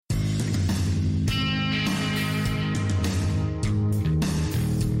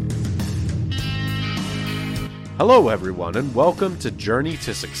Hello, everyone, and welcome to Journey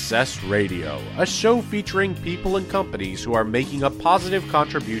to Success Radio, a show featuring people and companies who are making a positive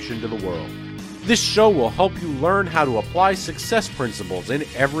contribution to the world. This show will help you learn how to apply success principles in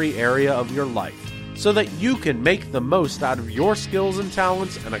every area of your life so that you can make the most out of your skills and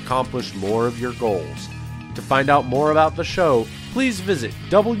talents and accomplish more of your goals. To find out more about the show, please visit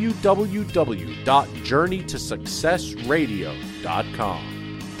www.journeytosuccessradio.com.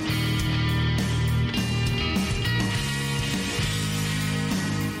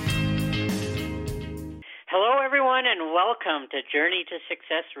 Hello, everyone, and welcome to Journey to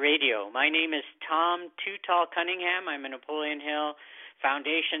Success Radio. My name is Tom Too Tall Cunningham. I'm a Napoleon Hill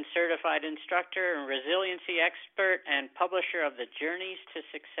Foundation certified instructor and resiliency expert and publisher of the Journeys to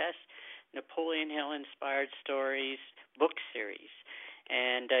Success Napoleon Hill Inspired Stories book series.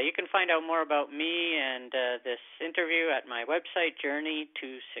 And you can find out more about me and this interview at my website,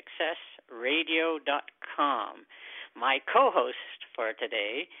 journeytosuccessradio.com. My co-host for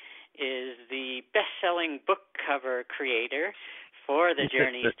today is the best-selling book cover creator for the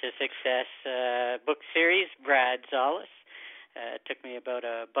Journeys to Success book series, Brad Zollis. It took me about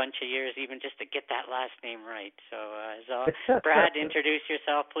a bunch of years even just to get that last name right. So, Brad, introduce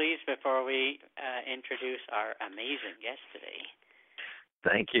yourself, please, before we introduce our amazing guest today.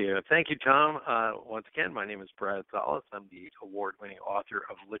 Thank you. Thank you, Tom. Once again, my name is Brad Zollis. I'm the award-winning author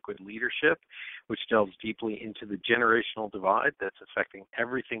of Liquid Leadership, which delves deeply into the generational divide that's affecting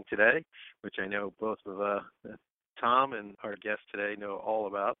everything today, which I know both of Tom and our guest today know all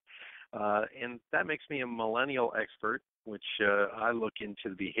about. And that makes me a millennial expert, which I look into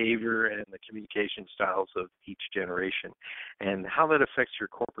the behavior and the communication styles of each generation and how that affects your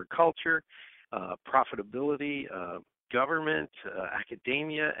corporate culture, profitability, government,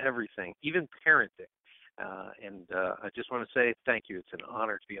 academia, everything, even parenting. And I just want to say thank you. It's an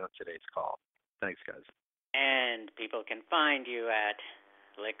honor to be on today's call. Thanks, guys. And people can find you at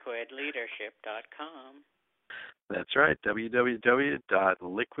liquidleadership.com. That's right,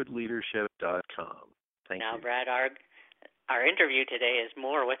 www.liquidleadership.com. Thank you. Now, Brad, our interview today is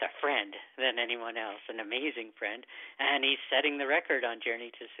more with a friend than anyone else, an amazing friend, and he's setting the record on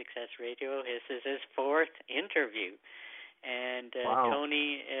Journey to Success Radio. This is his fourth interview, and wow.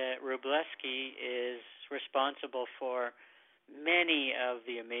 Tony Rubleski is responsible for many of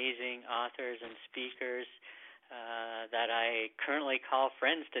the amazing authors and speakers that I currently call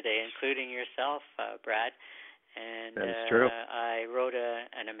friends today, including yourself, Brad. And that is true. I wrote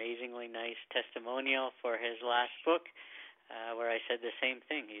an amazingly nice testimonial for his last book, where I said the same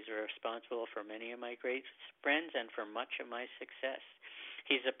thing. He's responsible for many of my great friends and for much of my success.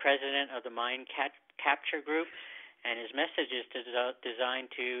 He's the president of the MindCapture group, and his message is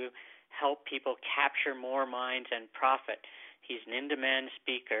designed to help people capture more minds and profit. He's an in-demand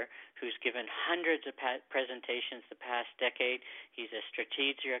speaker who's given hundreds of presentations the past decade. He's a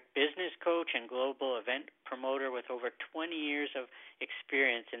strategic business coach and global event promoter with over 20 years of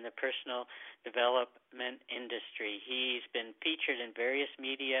experience in the personal development industry. He's been featured in various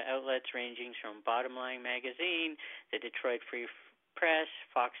media outlets ranging from Bottom Line Magazine, the Detroit Free Press,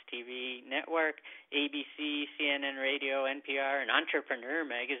 Fox TV Network, ABC, CNN Radio, NPR, and Entrepreneur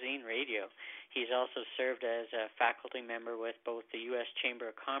Magazine Radio. He's also served as a faculty member with both the U.S.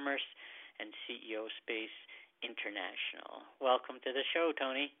 Chamber of Commerce and CEO Space International. Welcome to the show,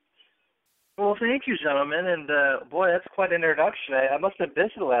 Tony. Well, thank you, gentlemen. And, boy, that's quite an introduction. I must have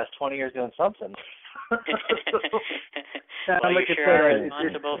been busy the last 20 years doing something. Well, you sure are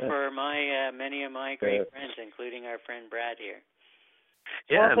responsible for many of my great friends, including our friend Brad here.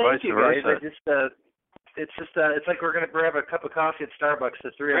 Yeah, well, and thank you, guys. It's like we're going to grab a cup of coffee at Starbucks,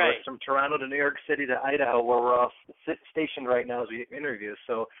 the three of us, from Toronto to New York City to Idaho, where we're all stationed right now as we interview.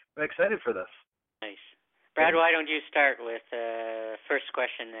 So I'm excited for this. Nice. Brad, why don't you start with the first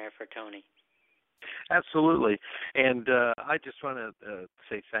question there for Tony? Absolutely. And I just want to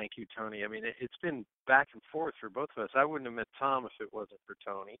say thank you, Tony. I mean, it's been back and forth for both of us. I wouldn't have met Tom if it wasn't for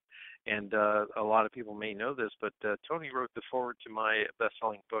Tony. And a lot of people may know this, but Tony wrote the foreword to my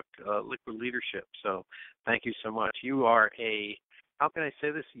best-selling book, Liquid Leadership. So thank you so much. You are how can I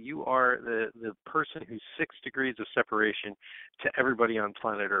say this? You are the person who's 6 degrees of separation to everybody on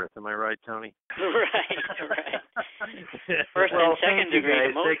planet Earth. Am I right, Tony? Right. First and second degree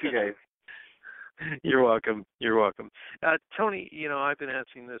to most Thank you, guys. You're welcome. Tony, I've been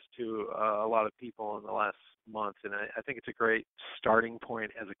asking this to a lot of people in the last month, and I think it's a great starting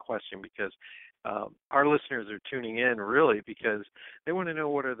point as a question because our listeners are tuning in really because they want to know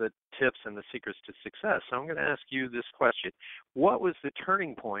what are the tips and the secrets to success. So I'm going to ask you this question. What was the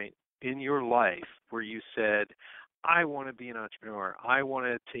turning point in your life where you said, I want to be an entrepreneur. I want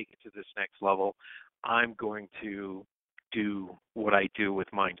to take it to this next level. I'm going to do what I do with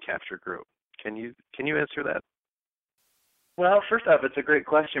MindCapture Group? Can you answer that? Well, first off, it's a great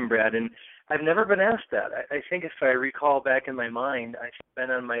question, Brad, and I've never been asked that. I think if I recall back in my mind, I've been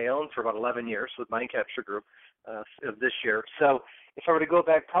on my own for about 11 years with MindCapture Group of this year. So if I were to go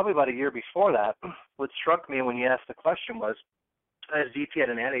back probably about a year before that, what struck me when you asked the question was I was VP at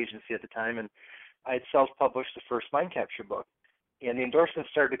an ad agency at the time, and I had self-published the first MindCapture book. And the endorsements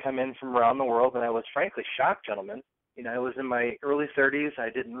started to come in from around the world, and I was frankly shocked, gentlemen. I was in my early 30s. I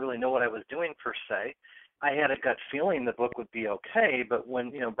didn't really know what I was doing per se. I had a gut feeling the book would be okay, but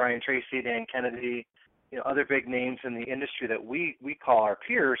when, Brian Tracy, Dan Kennedy, other big names in the industry that we call our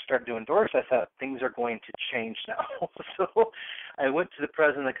peers started to endorse, I thought things are going to change now. So I went to the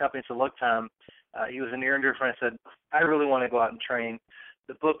president of the company and said, look, Tom, he was a near and dear friend. I said, I really want to go out and train.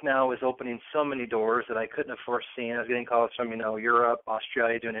 The book now is opening so many doors that I couldn't have foreseen. I was getting calls from, Europe,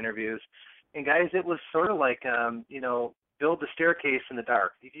 Australia, doing interviews. And guys, it was sort of like, build the staircase in the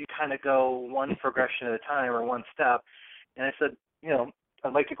dark. You kind of go one progression at a time or one step. And I said,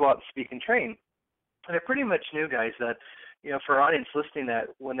 I'd like to go out and speak and train. And I pretty much knew, guys, that, for our audience listening, that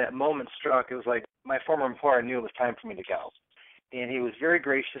when that moment struck, it was like my former employer knew it was time for me to go. And he was very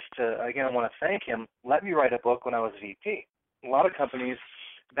gracious to, again, I want to thank him, let me write a book when I was VP. A lot of companies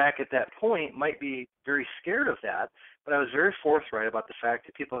back at that point might be very scared of that, but I was very forthright about the fact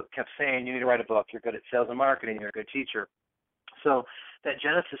that people kept saying, you need to write a book, you're good at sales and marketing, you're a good teacher. So that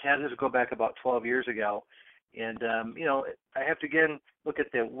genesis had to go back about 12 years ago. And, I have to, again, look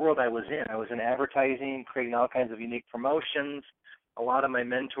at the world I was in. I was in advertising, creating all kinds of unique promotions. A lot of my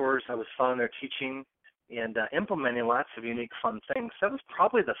mentors, I was following their teaching and implementing lots of unique, fun things. That was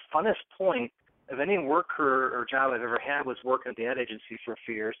probably the funnest point of any work career or job I've ever had, was working at the ad agency for a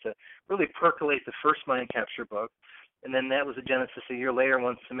few years to really percolate the first MindCapture book. And then that was the genesis a year later,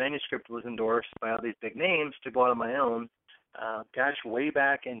 once the manuscript was endorsed by all these big names, to go out on my own. Way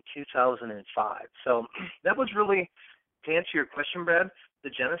back in 2005. So that was really, to answer your question, Brad, the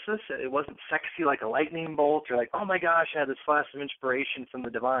genesis. It wasn't sexy like a lightning bolt or like, oh my gosh, I had this flash of inspiration from the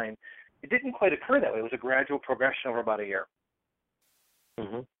divine. It didn't quite occur that way. It was a gradual progression over about a year.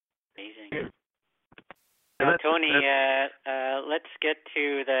 Mm-hmm. Amazing. Tony, let's get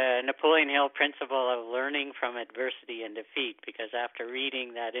to the Napoleon Hill principle of learning from adversity and defeat, because after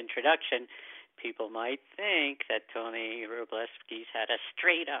reading that introduction, people might think that Tony Rubleski's had a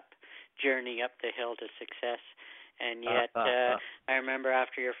straight-up journey up the hill to success. And yet, I remember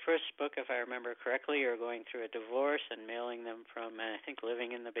after your first book, if I remember correctly, you were going through a divorce and mailing them from, I think,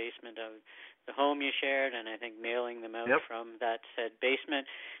 living in the basement of the home you shared, and I think mailing them out from that said basement.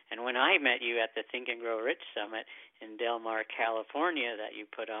 And when I met you at the Think and Grow Rich Summit in Del Mar, California, that you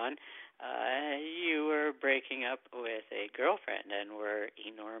put on, you were breaking up with a girlfriend and were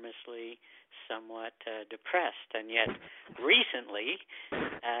enormously somewhat depressed, and yet recently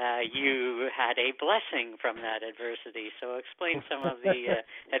you had a blessing from that adversity. So explain some of the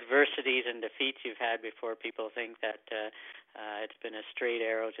adversities and defeats you've had before people think that it's been a straight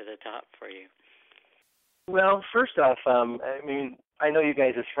arrow to the top for you. Well, first off, I know you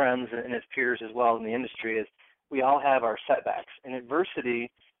guys as friends and as peers as well in the industry, is we all have our setbacks, and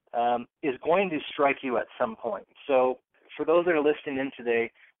adversity is going to strike you at some point. So for those that are listening in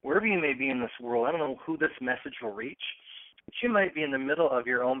today, wherever you may be in this world, I don't know who this message will reach, but you might be in the middle of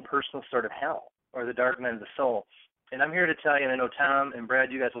your own personal sort of hell or the dark night of the soul. And I'm here to tell you, and I know Tom and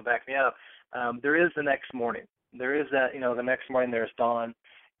Brad, you guys will back me up, there is the next morning. There is that, the next morning there's dawn,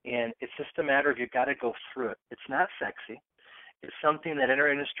 and it's just a matter of you've got to go through it. It's not sexy. It's something that in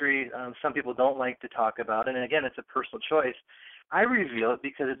our industry some people don't like to talk about, and again, it's a personal choice. I reveal it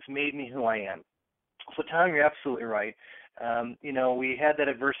because it's made me who I am. So, Tom, you're absolutely right. We had that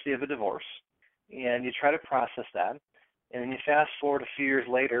adversity of a divorce, and you try to process that. And then you fast forward a few years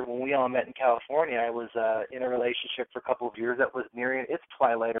later, when we all met in California, I was in a relationship for a couple of years that was nearing its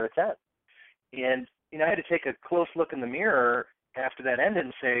twilight or its end. And, I had to take a close look in the mirror after that ended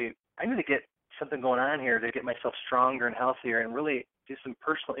and say, I need to get something going on here to get myself stronger and healthier and really do some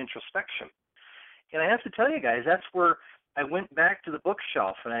personal introspection. And I have to tell you guys, that's where I went back to the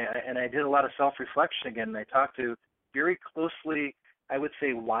bookshelf and I did a lot of self-reflection again. And I talked to very closely, I would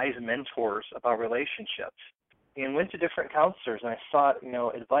say, wise mentors about relationships, and went to different counselors and I sought,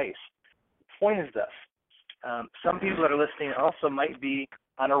 advice. The point is this: some people that are listening also might be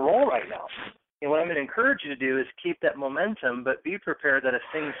on a roll right now. And what I'm going to encourage you to do is keep that momentum, but be prepared that if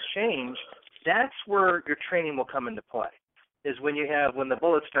things change, that's where your training will come into play. Is when the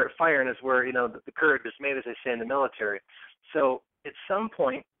bullets start firing is where, the courage is made, as they say in the military. So at some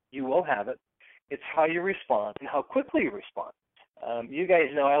point, you will have it. It's how you respond and how quickly you respond. You guys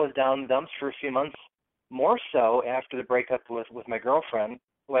know I was down in the dumps for a few months more so after the breakup with my girlfriend,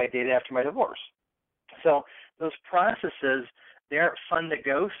 who I dated after my divorce. So those processes, they aren't fun to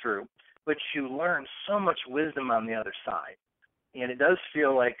go through, but you learn so much wisdom on the other side. And it does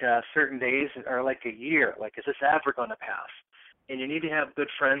feel like certain days are like a year. Like, is this ever going to pass? And you need to have good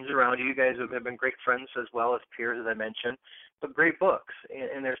friends around you. You guys have been great friends as well as peers, as I mentioned, but great books.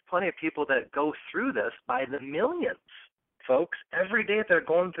 And there's plenty of people that go through this by the millions, folks. Every day they're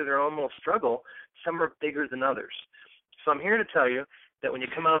going through their own little struggle. Some are bigger than others. So I'm here to tell you that when you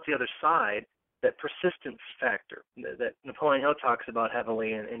come out the other side, that persistence factor that Napoleon Hill talks about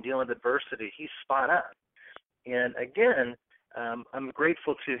heavily in dealing with adversity, he's spot on. And again, I'm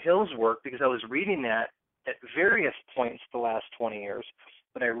grateful to Hill's work because I was reading that at various points the last 20 years,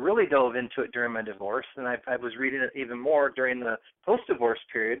 but I really dove into it during my divorce, and I was reading it even more during the post-divorce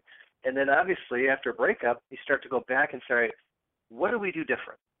period. And then obviously after a breakup, you start to go back and say, what do we do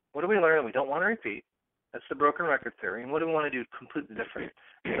different? What do we learn we don't want to repeat? That's the broken record theory. And what do we want to do completely different?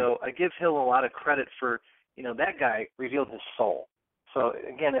 So I give Hill a lot of credit for, that guy revealed his soul. So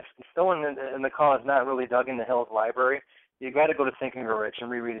again, if someone in the call has not really dug into Hill's library, you got to go to Think and Grow Rich and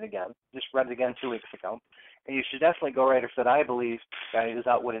reread it again. Just read it again 2 weeks ago. And you should definitely go right after that. I believe guy is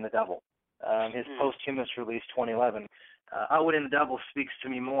Outwitting the Devil. His posthumous release, 2011. Outwitting the Devil speaks to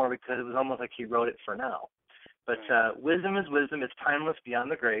me more because it was almost like he wrote it for now. But wisdom is wisdom. It's timeless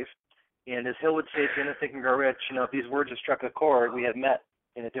beyond the grave. And as Hill would say at the end of Think and Grow Rich, if these words have struck a chord, we have met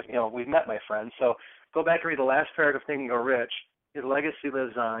in a different, we've met, my friend. So go back and read the last paragraph of Think and Grow Rich. His legacy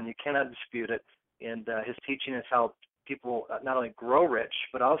lives on. You cannot dispute it. And his teaching has helped people not only grow rich,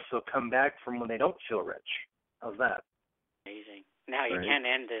 but also come back from when they don't feel rich. How's that? Amazing. Now, you can't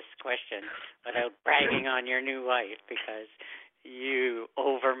end this question without bragging on your new wife because you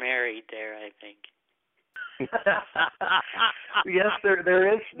over-married there, I think. Yes,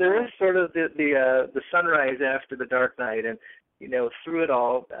 there is sort of the sunrise after the dark night, and through it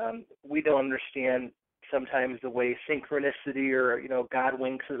all, we don't understand sometimes the way synchronicity or God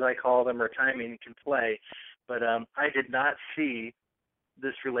winks, as I call them, or timing can play. But I did not see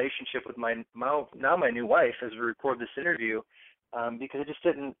this relationship with my new wife as we record this interview because it just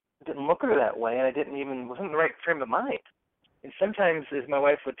didn't look at her that way, and I wasn't in the right frame of mind. And sometimes, as my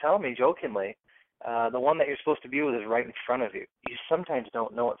wife would tell me jokingly, the one that you're supposed to be with is right in front of you. You sometimes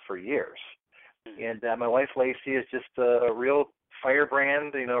don't know it for years. And my wife, Lacey, is just a real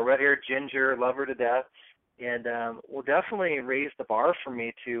firebrand, red-haired ginger, love her to death. And will definitely raise the bar for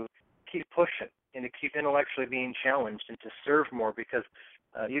me to keep pushing and to keep intellectually being challenged and to serve more because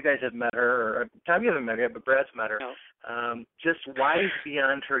you guys have met her, or Tom, you haven't met her yet, but Brad's met her. No. Just wise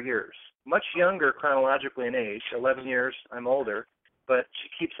beyond her years. Much younger chronologically in age, 11 years, I'm older. But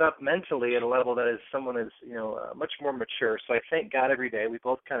she keeps up mentally at a level that is someone is, much more mature. So I thank God every day. We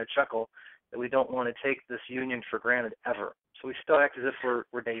both kind of chuckle that we don't want to take this union for granted ever. So we still act as if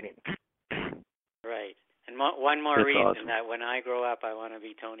we're dating. Right. And one more That's reason awesome. That when I grow up, I want to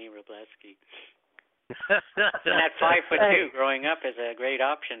be Tony Rubleski. And that 5'2" growing up is a great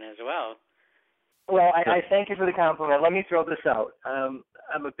option as well. Well, I thank you for the compliment. Let me throw this out.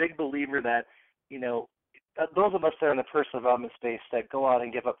 I'm a big believer that, those of us that are in the personal development space that go out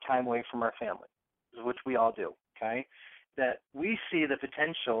and give up time away from our family, which we all do, okay, that we see the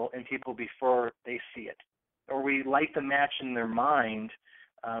potential in people before they see it, or we light the match in their mind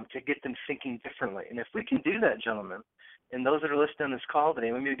to get them thinking differently. And if we can do that, gentlemen, and those that are listening on this call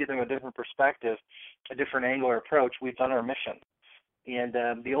today, maybe we give them a different perspective, a different angle or approach, we've done our mission. And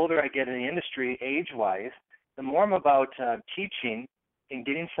the older I get in the industry, age-wise, the more I'm about teaching and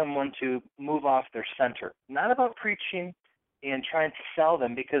getting someone to move off their center. Not about preaching and trying to sell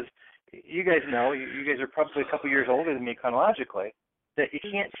them, because you guys know, you guys are probably a couple years older than me chronologically, that you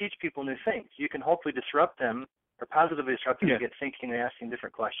can't teach people new things. You can hopefully disrupt them or positively disrupt them to get thinking and asking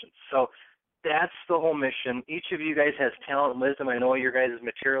different questions. So that's the whole mission. Each of you guys has talent and wisdom. I know your guys'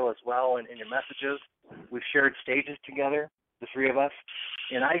 material as well and your messages. We've shared stages together, the three of us,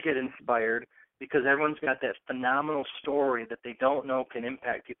 and I get inspired because everyone's got that phenomenal story that they don't know can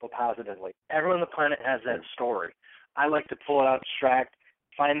impact people positively. Everyone on the planet has that story. I like to pull it out, extract,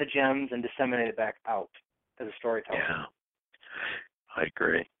 find the gems, and disseminate it back out as a storyteller. Yeah, I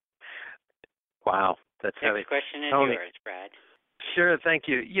agree. Wow, that's heavy. Next question is Tony. yours, Brad. Sure, thank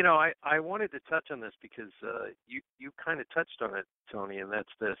you. I wanted to touch on this because you kind of touched on it, Tony, and that's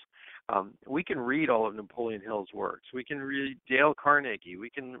this. We can read all of Napoleon Hill's works. We can read Dale Carnegie.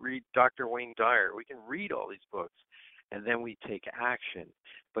 We can read Dr. Wayne Dyer. We can read all these books, and then we take action.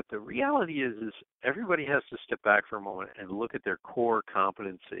 But the reality is everybody has to step back for a moment and look at their core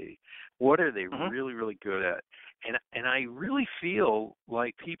competency. What are they really, really good at? And I really feel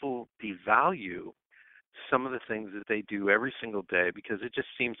like people devalue some of the things that they do every single day, because it just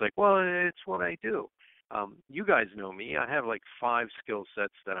seems like, well, it's what I do. You guys know me. I have like 5 skill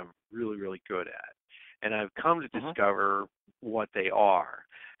sets that I'm really, really good at. And I've come to discover what they are.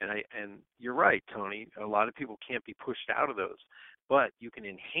 And you're right, Tony. A lot of people can't be pushed out of those. But you can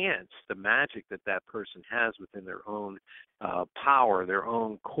enhance the magic that that person has within their own power, their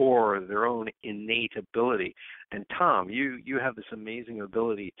own core, their own innate ability. And Tom, you have this amazing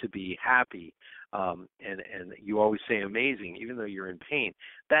ability to be happy, and you always say amazing, even though you're in pain.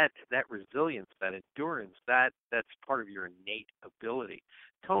 That resilience, that endurance, that's part of your innate ability.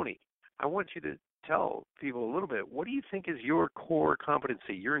 Tony, I want you to tell people a little bit, what do you think is your core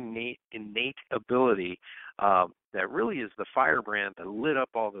competency, your innate ability that really is the firebrand that lit up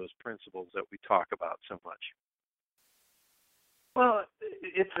all those principles that we talk about so much? Well,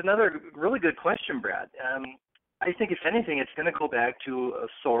 it's another really good question, Brad. I think, if anything, it's going to go back to a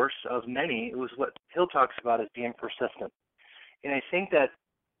source of many. It was what Hill talks about as being persistent. And I think that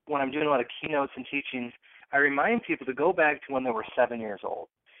when I'm doing a lot of keynotes and teachings, I remind people to go back to when they were 7 years old.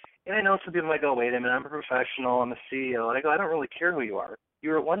 And I know some people might go, wait a minute, I'm a professional, I'm a CEO. And I go, I don't really care who you are.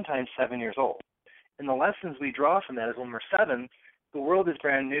 You were at one time 7 years old. And the lessons we draw from that is when we're 7, the world is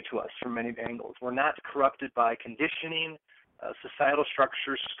brand new to us from many angles. We're not corrupted by conditioning, societal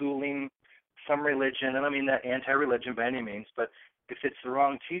structures, schooling, some religion. And I don't mean that anti-religion by any means, but if it's the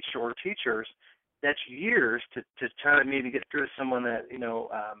wrong teacher or teachers, that's years to try to maybe get through to someone that,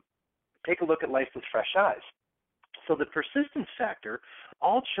 take a look at life with fresh eyes. So the persistence factor,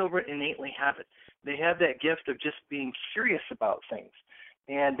 all children innately have it. They have that gift of just being curious about things.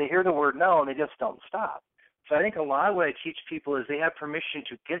 And they hear the word no, and they just don't stop. So I think a lot of what I teach people is they have permission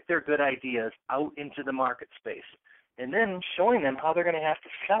to get their good ideas out into the market space, and then showing them how they're going to have to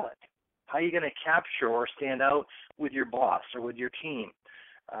sell it. How are you going to capture or stand out with your boss or with your team?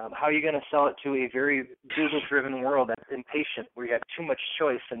 How are you going to sell it to a very Google-driven world that's impatient, where you have too much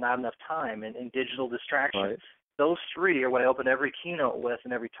choice and not enough time and digital distractions? Right. Those 3 are what I open every keynote with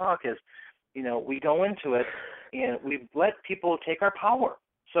and every talk is, we go into it and we let people take our power.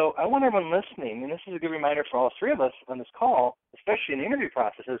 So I want everyone listening, and this is a good reminder for all 3 of us on this call, especially in the interview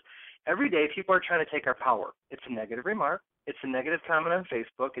processes, every day people are trying to take our power. It's a negative remark. It's a negative comment on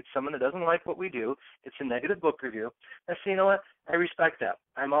Facebook. It's someone that doesn't like what we do. It's a negative book review. And so you know what? I respect that.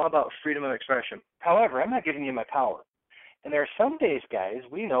 I'm all about freedom of expression. However, I'm not giving you my power. And there are some days, guys,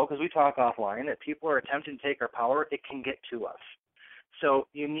 we know because we talk offline, that people are attempting to take our power. It can get to us. So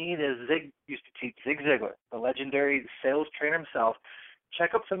you need, as Zig used to teach, Zig Ziglar, the legendary sales trainer himself,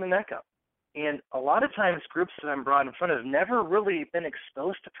 check up some of the neck up. And a lot of times groups that I'm brought in front of have never really been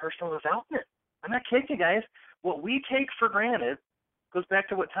exposed to personal development. I'm not kidding you, guys. What we take for granted goes back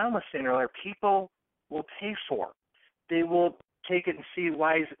to what Tom was saying earlier. People will pay for. They will take it and see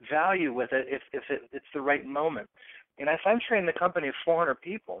wise value with it if it's the right moment. And if I'm training the company of 400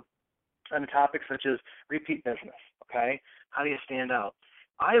 people on topics such as repeat business, okay, how do you stand out?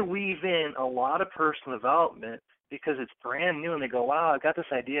 I weave in a lot of personal development because it's brand new, and they go, wow, I got this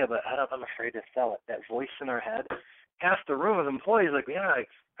idea, but I'm afraid to sell it. That voice in our head. Half the room of employees like, yeah,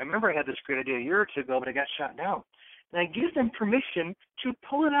 I remember I had this great idea a year or 2 ago, but it got shot down. And I give them permission to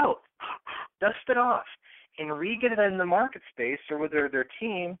pull it out, dust it off, and re-get it in the market space or with their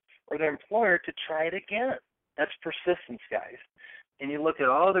team or their employer to try it again. That's persistence, guys. And you look at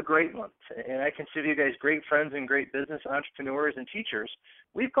all the great ones, and I consider you guys great friends and great business entrepreneurs and teachers.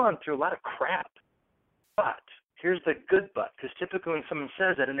 We've gone through a lot of crap. But here's the good but, because typically when someone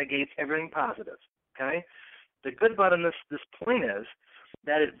says that, it negates everything positive, okay? The good but on this point is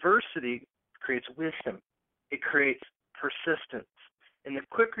that adversity creates wisdom. It creates persistence. And the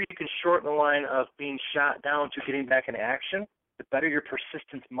quicker you can shorten the line of being shot down to getting back in action, the better your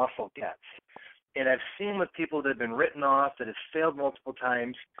persistence muscle gets. And I've seen with people that have been written off, that have failed multiple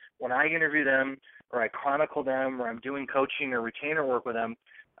times, when I interview them or I chronicle them or I'm doing coaching or retainer work with them,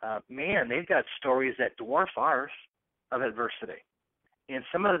 man, they've got stories that dwarf ours of adversity. And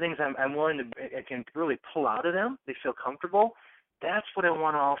some of the things I'm willing to, I can really pull out of them, they feel comfortable. That's what I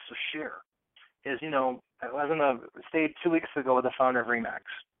want to also share. Is, I was on a stage 2 weeks ago with the founder of RE/MAX,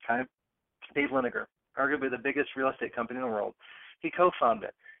 okay? Dave Liniger, arguably the biggest real estate company in the world. He co-founded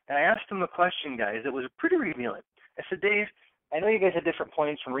it. And I asked him a question, guys, that was pretty revealing. I said, Dave, I know you guys had different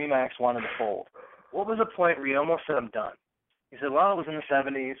points when RE/MAX wanted to fold. What was the point where you almost said, I'm done? He said, well, it was in the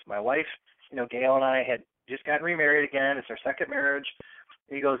 70s. My wife, Gail and I had just gotten remarried again. It's our second marriage.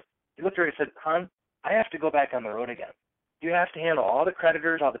 And he looked at her and said, hon, I have to go back on the road again. You have to handle all the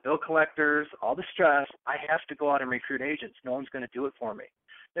creditors, all the bill collectors, all the stress. I have to go out and recruit agents. No one's going to do it for me.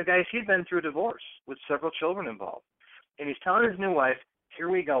 Now, guys, he'd been through a divorce with several children involved. And he's telling his new wife, here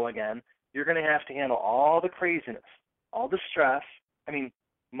we go again. you're going to have to handle all the craziness, all the stress. I mean,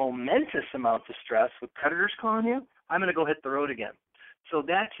 momentous amounts of stress with creditors calling you. I'm going to go hit the road again. So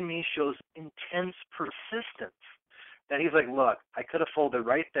that to me shows intense persistence. That he's like, look, I could have folded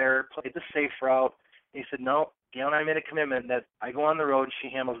right there, played the safe route. And he said, no, Gail and I made a commitment that I go on the road and she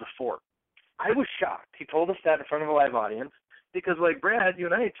handles the fort. I was shocked. He told us that in front of a live audience because, like Brad, you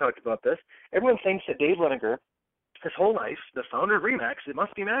and I had talked about this. Everyone thinks that Dave Liniger, his whole life, the founder of RE/MAX, it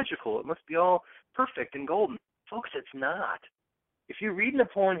must be magical. It must be all perfect and golden. Folks, it's not. If you read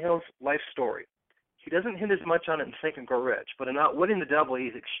Napoleon Hill's life story, he doesn't hint as much on it in Think and Grow Rich, but in Outwitting the Devil,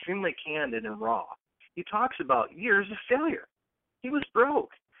 he's extremely candid and raw. He talks about years of failure. He was broke.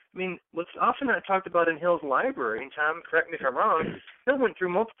 I mean, what's often not talked about in Hill's library, and Tom, correct me if I'm wrong, Hill went through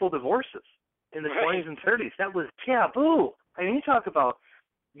multiple divorces in the 20s and 30s. That was taboo. I mean, you talk about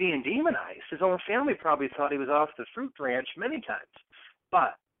being demonized. His own family probably thought he was off the fruit branch many times.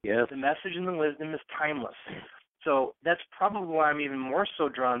 But the message and the wisdom is timeless. So that's probably why I'm even more so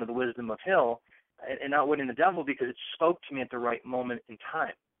drawn to the wisdom of Hill and Outwitting the Devil, because it spoke to me at the right moment in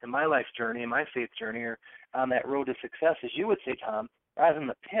time in my life journey, in my faith journey, or on that road to success, as you would say, Tom. I was in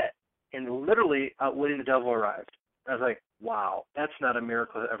the pit, and literally Outwitting the Devil arrived. I was like, wow, that's not a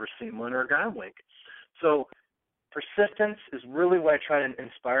miracle I've ever seen, one or a God wink. So persistence is really what I try to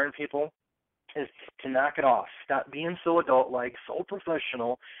inspire in people, is to knock it off. Stop being so adult-like, so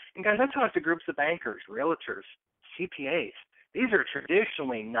professional. And guys, I talk to groups of bankers, realtors, CPAs. These are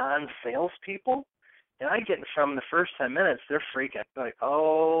traditionally non-sales people, and I get from the first 10 minutes, they're freaking. They're like,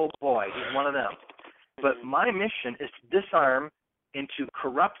 oh, boy, he's one of them. But my mission is to disarm and to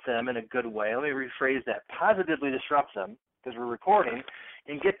corrupt them in a good way. Let me rephrase that. Positively disrupt them, because we're recording,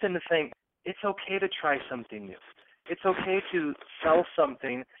 and get them to think, it's okay to try something new. It's okay to sell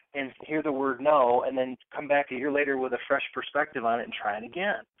something and hear the word no, and then come back a year later with a fresh perspective on it and try it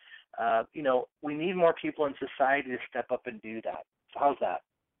again. We need more people in society to step up and do that. So how's that?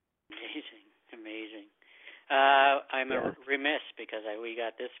 Amazing. I'm remiss because we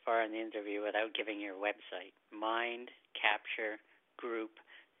got this far in the interview without giving your website,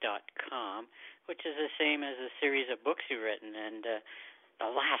 MindCaptureGroup.com, which is the same as a series of books you've written, and the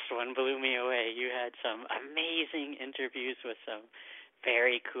last one blew me away. You had some amazing interviews with some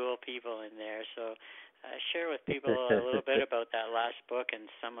very cool people in there. So share with people a little bit about that last book and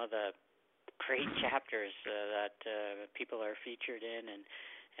some of the great chapters that people are featured in, and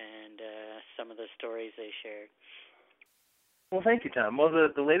some of the stories they shared. Well, thank you, Tom. Well,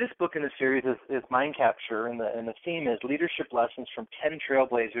 the latest book in the series is MindCapture, and the theme is Leadership Lessons from 10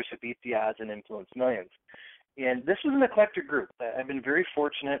 Trailblazers Who Beat the Odds and Influenced Millions. And this was an eclectic group. I've been very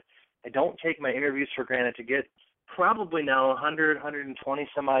fortunate. I don't take my interviews for granted to get probably now 100, 120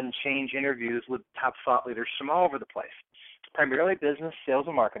 some odd and change interviews with top thought leaders from all over the place, primarily business, sales,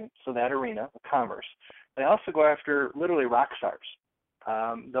 and marketing, so that arena of commerce. I also go after literally rock stars,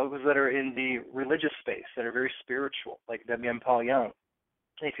 those that are in the religious space, that are very spiritual, like W.M. Paul Young.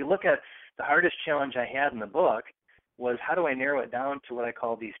 And if you look at the hardest challenge I had in the book was how do I narrow it down to what I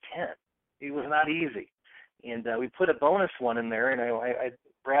call these 10. It was not easy. And we put a bonus one in there, and I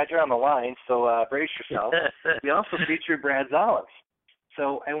Brad, you're on the line, so brace yourself. We also featured Brad Zollis.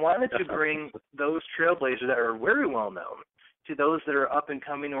 So I wanted to bring those trailblazers that are very well known to those that are up and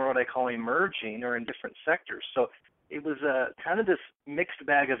coming, or what I call emerging, or in different sectors. So it was kind of this mixed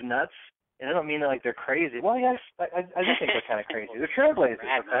bag of nuts, and I don't mean like they're crazy. Well, yes, I do think they're kind of crazy. They're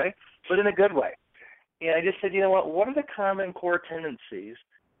trailblazers, okay, but in a good way. And I just said, you know what are the common core tendencies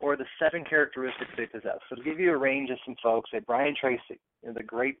or the 7 characteristics they possess? So to give you a range of some folks, like Brian Tracy, the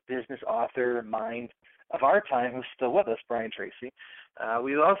great business author, mind of our time, who's still with us, Brian Tracy.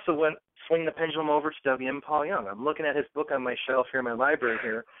 We also went swing the pendulum over to W.M. Paul Young. I'm looking at his book on my shelf here in my library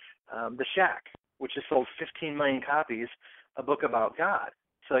here, The Shack, which has sold 15 million copies, a book about God.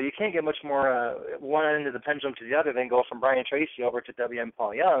 So you can't get much more one end of the pendulum to the other than go from Brian Tracy over to W.M.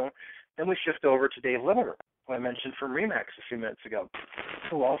 Paul Young. Then we shift over to Dave Liniger, who I mentioned from RE/MAX a few minutes ago,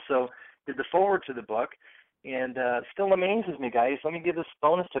 who also did the foreword to the book. And still amazes me, guys. Let me give this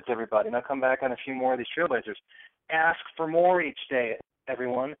bonus tip to everybody, and I'll come back on a few more of these trailblazers. Ask for more each day,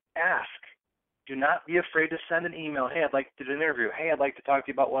 everyone. Ask. Do not be afraid to send an email. Hey, I'd like to do an interview. Hey, I'd like to talk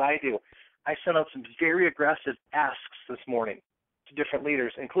to you about what I do. I sent out some very aggressive asks this morning to different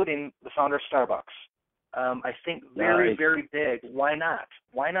leaders, including the founder of Starbucks. I think very, very big. Why not?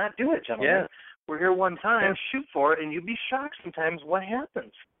 Why not do it, gentlemen? Yeah. We're here one time. Shoot for it, and you'll be shocked sometimes what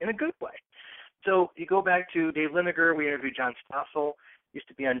happens in a good way. So you go back to Dave Liniger. We interviewed John Stossel. Used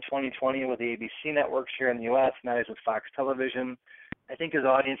to be on 2020 with the ABC networks here in the U.S. Now he's with Fox Television. I think his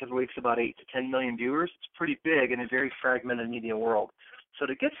audience has reached about 8 to 10 million viewers. It's pretty big in a very fragmented media world. So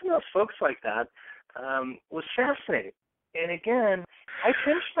to get to know folks like that was fascinating. And again, I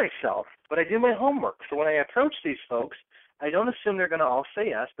pinch myself, but I do my homework. So when I approach these folks, I don't assume they're going to all say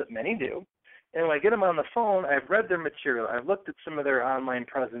yes, but many do. And when I get them on the phone, I've read their material. I've looked at some of their online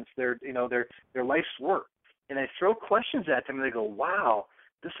presence, their life's work, and I throw questions at them, and they go, "Wow,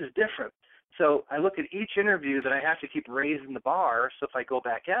 this is different." So I look at each interview that I have to keep raising the bar. So if I go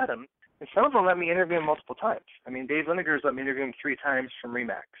back at them, and some of them let me interview him multiple times. I mean, Dave Lineker's let me interview him 3 times from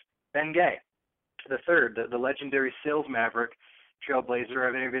Remax. Ben Gay, the third, the legendary sales maverick, trailblazer,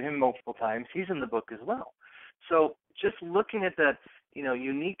 I've interviewed him multiple times. He's in the book as well. So just looking at that,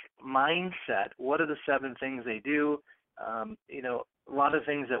 unique mindset, what are the 7 things they do? A lot of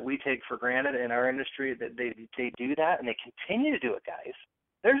things that we take for granted in our industry, that they do that, and they continue to do it, guys.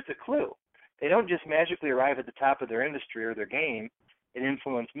 There's the clue. They don't just magically arrive at the top of their industry or their game and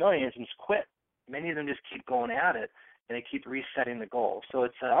influence millions and just quit. Many of them just keep going at it, and they keep resetting the goal. So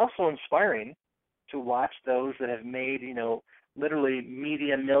it's also inspiring to watch those that have made, literally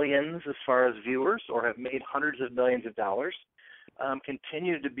media millions as far as viewers, or have made hundreds of millions of dollars,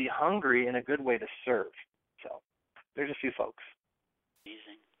 continue to be hungry in a good way to serve. So there's a few folks.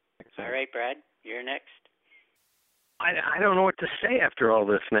 Amazing. All right, Brad, you're next. I don't know what to say after all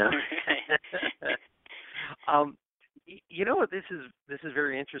this now. This is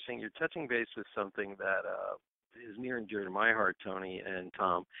very interesting. You're touching base with something that is near and dear to my heart, Tony and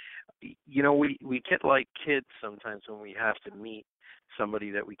Tom. We get like kids sometimes when we have to meet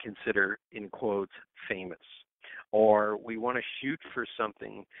somebody that we consider, in quotes, famous, or we want to shoot for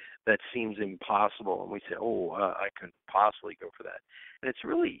something that seems impossible, and we say, I couldn't possibly go for that. And it's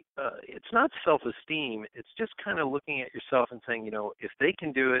really, it's not self-esteem. It's just kind of looking at yourself and saying, if they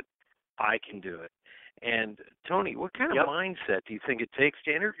can do it, I can do it. And Tony, what kind of mindset do you think it takes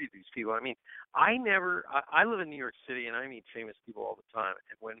to interview these people? I mean, I live in New York City, and I meet famous people all the time.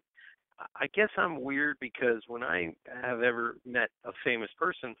 And I guess I'm weird, because when I have ever met a famous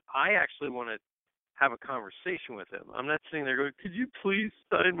person, I actually want to have a conversation with them. I'm not sitting there going, "Could you please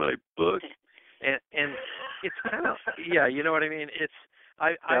sign my book?" And it's kind of, you know what I mean? It's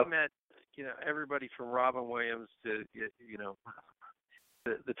I've met everybody from Robin Williams to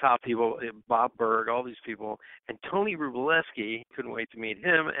the top people, Bob Berg, all these people, and Tony Rubleski. Couldn't wait to meet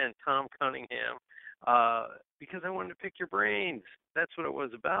him, and Tom Cunningham, because I wanted to pick your brains. That's what it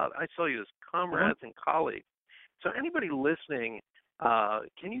was about. I saw you as comrades and colleagues. So anybody listening,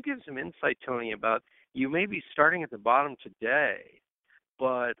 can you give some insight, Tony, about, you may be starting at the bottom today,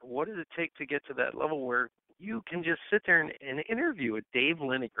 but what does it take to get to that level where you can just sit there and interview with Dave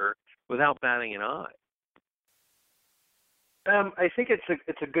Lineker without batting an eye? I think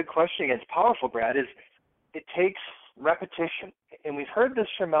it's a good question. It's powerful, Brad. It takes repetition, and we've heard this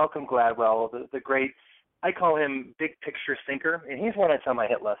from Malcolm Gladwell, the great, I call him big picture thinker, and he's one that's on my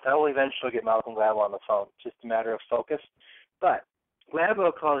hit list. I will eventually get Malcolm Gladwell on the phone, just a matter of focus. But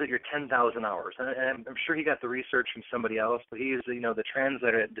Gladwell calls it your 10,000 hours, and I'm sure he got the research from somebody else, but he is the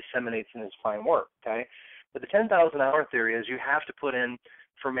translator that disseminates in his fine work. Okay, but the 10,000-hour theory is you have to put in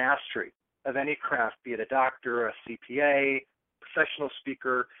for mastery of any craft, be it a doctor, a CPA, professional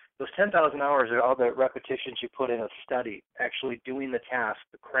speaker. Those 10,000 hours are all the repetitions you put in of study, actually doing the task,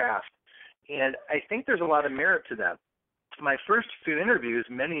 the craft. And I think there's a lot of merit to that. My first few interviews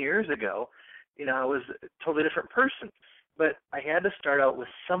many years ago, I was a totally different person, but I had to start out with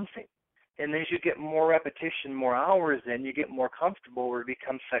something. And as you get more repetition, more hours in, you get more comfortable, where it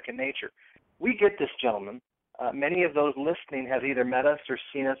becomes second nature. We get this, gentlemen. Many of those listening have either met us or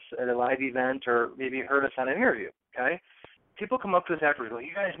seen us at a live event, or maybe heard us on an interview, okay? People come up to us afterwards and go,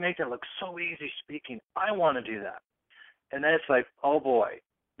 "You guys make it look so easy speaking. I want to do that." And then it's like, oh boy,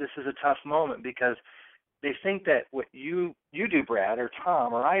 this is a tough moment, because they think that what you do, Brad, or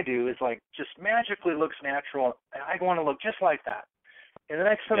Tom, or I do is like just magically looks natural. I want to look just like that. And then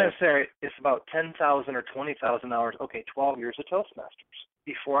I sometimes say it's about 10,000 or 20,000 hours. Okay, 12 years of Toastmasters.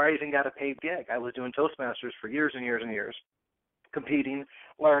 Before I even got a paid gig, I was doing Toastmasters for years and years and years, competing,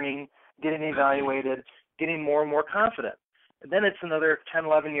 learning, getting evaluated, getting more and more confident. And then it's another 10,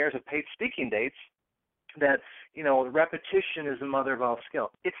 11 years of paid speaking dates that, repetition is the mother of all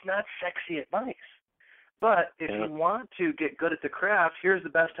skill. It's not sexy advice. But if you want to get good at the craft, here's the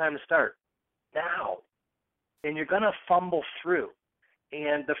best time to start. Now. And you're going to fumble through.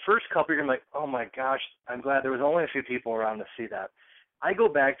 And the first couple, you're going to be like, oh my gosh, I'm glad there was only a few people around to see that. I go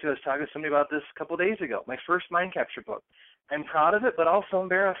back to, I was talking to somebody about this a couple of days ago, my first MindCapture book. I'm proud of it, but also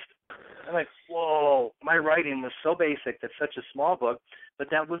embarrassed. I'm like, whoa, my writing was so basic. That's such a small book, but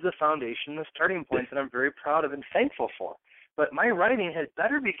that was the foundation, the starting point that I'm very proud of and thankful for. But my writing had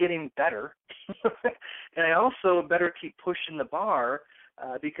better be getting better, and I also better keep pushing the bar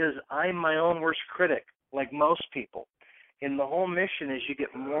because I'm my own worst critic, like most people. And the whole mission is you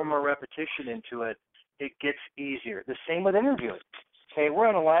get more and more repetition into it, it gets easier. The same with interviewing. Okay, we're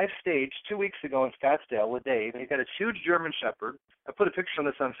on a live stage 2 weeks ago in Scottsdale with Dave, and he's got a huge German Shepherd. I put a picture of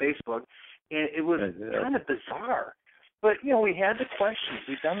this on Facebook, and it was kind of bizarre. But, you know, we had the questions.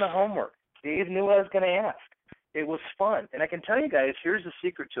 We've done the homework. Dave knew what I was going to ask. It was fun. And I can tell you guys, here's the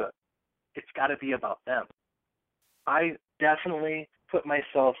secret to it. It's got to be about them. I definitely put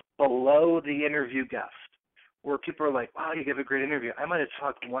myself below the interview guest, where people are like, wow, you give a great interview. I might have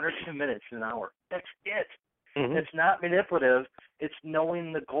talked 1 or 2 minutes in an hour. That's it. Mm-hmm. It's not manipulative. It's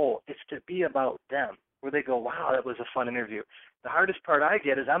knowing the goal. It's to be about them, where they go, wow, that was a fun interview. The hardest part I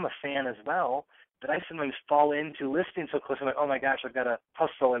get is I'm a fan as well, but I sometimes fall into listening so close. I'm like, oh, my gosh, I've got to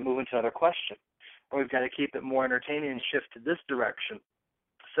hustle and move into another question. Or we've got to keep it more entertaining and shift to this direction.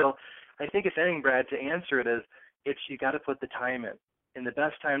 So I think, if anything, Brad, to answer it is, it's you got to put the time in. And the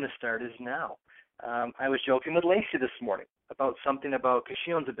best time to start is now. I was joking with Lacey this morning about something about, because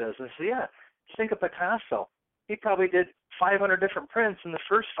she owns a business. So, yeah, just think of Picasso. He probably did 500 different prints, and the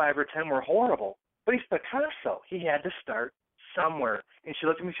first 5 or 10 were horrible. But he's Picasso. He had to start somewhere. And she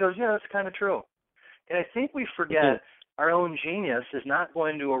looked at me and she goes, yeah, that's kind of true. And I think we forget our own genius is not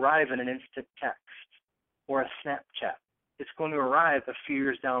going to arrive in an instant text or a Snapchat. It's going to arrive a few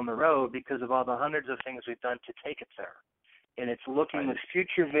years down the road because of all the hundreds of things we've done to take it there. And it's looking with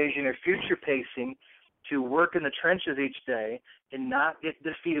future vision or future pacing to work in the trenches each day and not get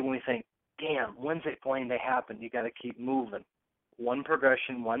defeated when we think, damn, when's it going to happen? You got to keep moving. One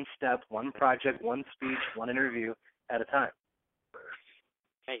progression, one step, one project, one speech, one interview at a time.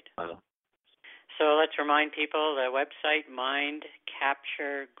 Right. So let's remind people the website,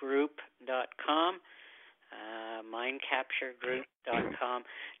 MindCaptureGroup.com. MindCaptureGroup.com.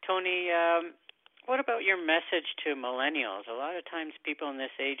 Tony, what about your message to millennials? A lot of times people in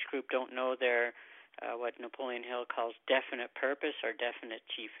this age group don't know their what Napoleon Hill calls definite purpose or definite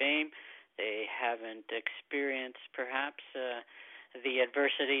chief aim. They haven't experienced perhaps the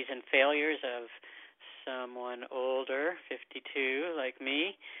adversities and failures of someone older, 52 like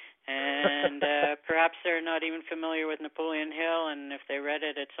me, and perhaps they're not even familiar with Napoleon Hill, and if they read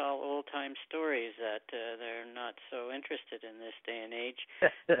it, it's all old-time stories that they're not so interested in this day and age.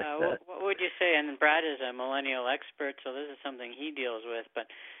 What would you say? And Brad is a millennial expert, so this is something he deals with, but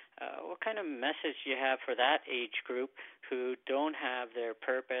what kind of message do you have for that age group who don't have their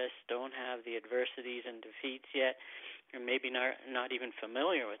purpose, don't have the adversities and defeats yet, or maybe not even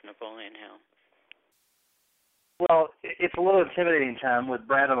familiar with Napoleon Hill? Well, it's a little intimidating, Tom, with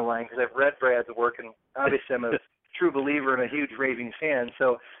Brad on the line, because I've read Brad's work, and obviously I'm a true believer and a huge raving fan.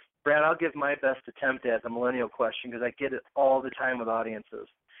 So, Brad, I'll give my best attempt at the millennial question, because I get it all the time with audiences.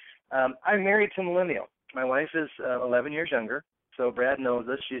 I'm married to a millennial. My wife is 11 years younger, so Brad knows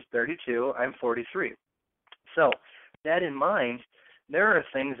this. She's 32. I'm 43. So, that in mind, there are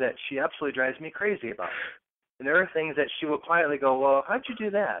things that she absolutely drives me crazy about. And there are things that she will quietly go, well, how'd you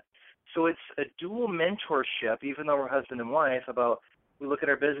do that? So it's a dual mentorship, even though we're husband and wife, about we look at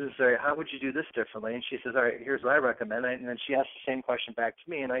our business area, how would you do this differently? And she says, all right, here's what I recommend. And then she asks the same question back to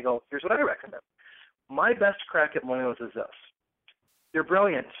me, and I go, here's what I recommend. My best crack at millennials is this. They're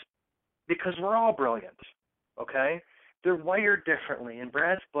brilliant because we're all brilliant, okay? They're wired differently, and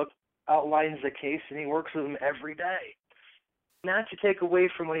Brad's book outlines the case, and he works with them every day. Not to take away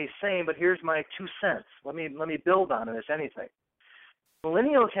from what he's saying, but here's my 2 cents. Let me build on it, if anything.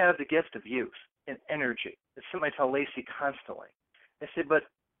 Millennials have the gift of youth and energy. It's something I tell Lacey constantly. I said, but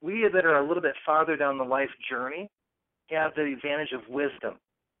we that are a little bit farther down the life journey have the advantage of wisdom.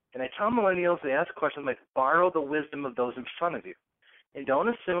 And I tell millennials, they ask questions like, borrow the wisdom of those in front of you. And don't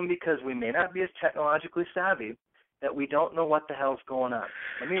assume because we may not be as technologically savvy that we don't know what the hell's going on.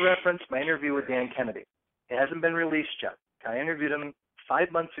 Let me reference my interview with Dan Kennedy. It hasn't been released yet. I interviewed him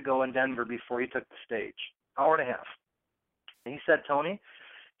 5 months ago in Denver before he took the stage, hour and a half. And he said, Tony,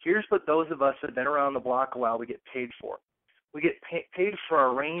 here's what those of us that have been around the block a while, we get paid for. We get paid for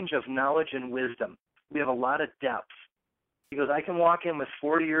a range of knowledge and wisdom. We have a lot of depth. He goes, I can walk in with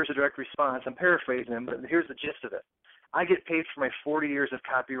 40 years of direct response. I'm paraphrasing him, but here's the gist of it. I get paid for my 40 years of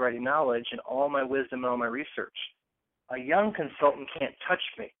copywriting knowledge and all my wisdom and all my research. A young consultant can't touch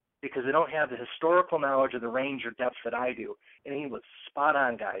me because they don't have the historical knowledge or the range or depth that I do. And he was spot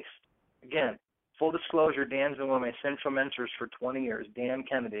on, guys. Again, full disclosure, Dan's been one of my central mentors for 20 years, Dan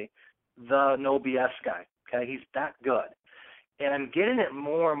Kennedy, the no BS guy. Okay, he's that good. And I'm getting it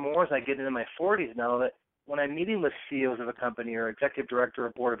more and more as I get into my 40s now that when I'm meeting with CEOs of a company or executive director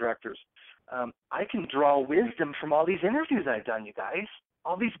or board of directors, I can draw wisdom from all these interviews I've done, you guys,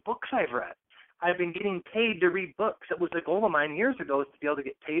 all these books I've read. I've been getting paid to read books. It was a goal of mine years ago, is to be able to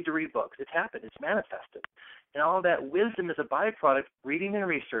get paid to read books. It's happened. It's manifested. And all that wisdom is a byproduct, reading and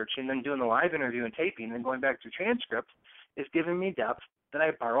researching, then doing the live interview and taping, and then going back to transcripts, is giving me depth that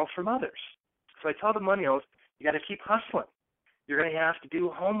I borrow from others. So I tell the millennials, you got to keep hustling. You're going to have to do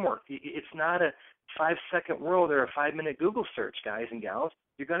homework. It's not a 5-second world or a 5-minute Google search, guys and gals.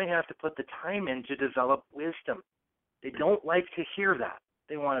 You're going to have to put the time in to develop wisdom. They don't like to hear that.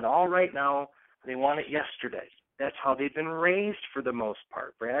 They want it all right now. They want it yesterday. That's how they've been raised for the most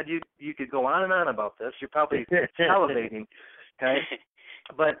part. Brad, you could go on and on about this. You're probably salivating, okay?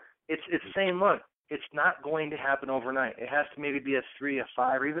 But it's saying, look, it's not going to happen overnight. It has to maybe be a 3, a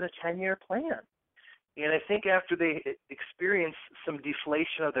 5, or even a 10-year plan. And I think after they experience some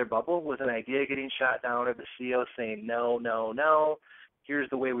deflation of their bubble with an idea getting shot down or the CEO saying, no, no, no, here's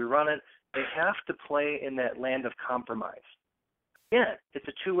the way we run it, they have to play in that land of compromise. Again, it's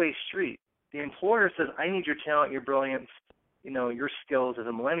a two-way street. The employer says, I need your talent, your brilliance, your skills as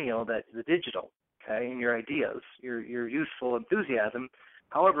a millennial, that the digital, okay, and your ideas, your youthful enthusiasm.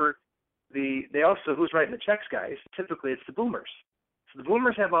 However, they also, who's writing the checks, guys? Typically, it's the boomers. So the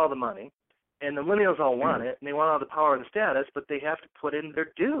boomers have all the money, and the millennials all want it, and they want all the power and the status, but they have to put in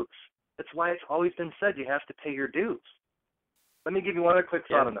their dues. That's why it's always been said you have to pay your dues. Let me give you one other quick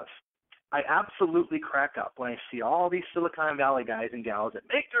thought on this. I absolutely crack up when I see all these Silicon Valley guys and gals that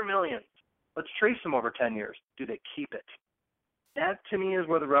make their millions. Let's trace them over 10 years. Do they keep it? That, to me, is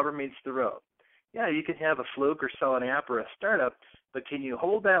where the rubber meets the road. Yeah, you can have a fluke or sell an app or a startup, but can you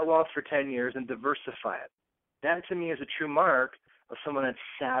hold that wealth for 10 years and diversify it? That, to me, is a true mark of someone that's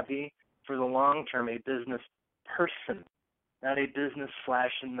savvy for the long term, a business person, not a business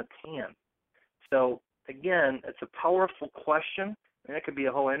flash in the pan. So, again, it's a powerful question, and that could be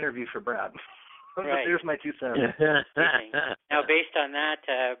a whole interview for Brad. Right. There's my 2 cents. Now, based on that,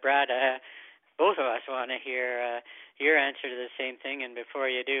 Brad, both of us want to hear your answer to the same thing. And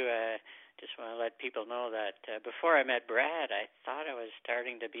before you do, just want to let people know that before I met Brad, I thought I was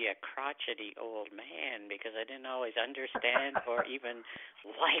starting to be a crotchety old man because I didn't always understand or even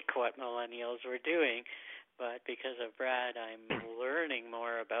like what millennials were doing. But because of Brad, I'm learning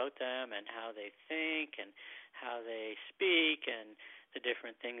more about them and how they think and how they speak and the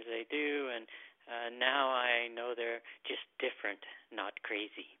different things they do. And now I know they're just different, not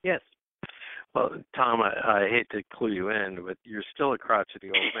crazy. Yes. Well, Tom, I hate to clue you in, but you're still a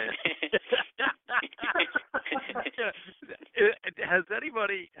crotchety old man. Has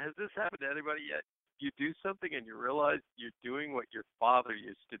this happened to anybody yet? You do something and you realize you're doing what your father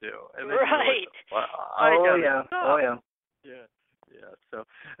used to do. And then right. Well, yeah. Stop. Oh, yeah. Yeah. So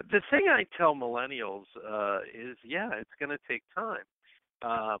the thing I tell millennials is, it's going to take time.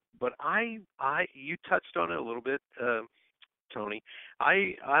 But you touched on it a little bit, Tony.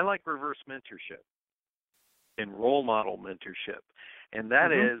 I like reverse mentorship and role model mentorship. And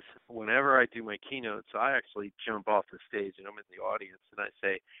that is, whenever I do my keynotes, I actually jump off the stage and I'm in the audience and I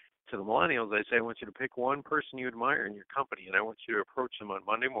say to the millennials, I want you to pick one person you admire in your company and I want you to approach them on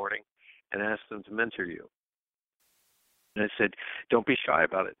Monday morning and ask them to mentor you. And I said, don't be shy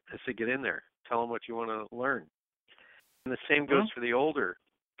about it. I said, get in there. Tell them what you want to learn. And the same goes for the older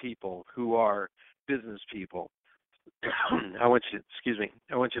people who are business people. I want you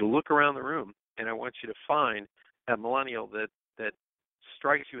to look around the room and I want you to find a millennial that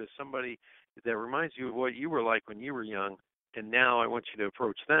strikes you as somebody that reminds you of what you were like when you were young. And now I want you to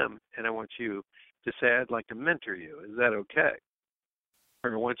approach them and I want you to say, I'd like to mentor you. Is that okay?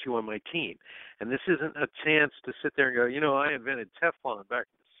 Or I want you on my team. And this isn't a chance to sit there and go, I invented Teflon back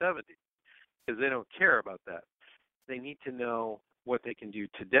in the 70s, because they don't care about that. They need to know what they can do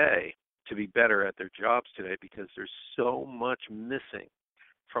today to be better at their jobs today, because there's so much missing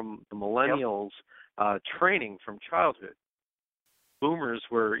from the millennials' training from childhood. Boomers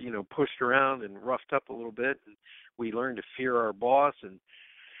were, pushed around and roughed up a little bit. And we learned to fear our boss, and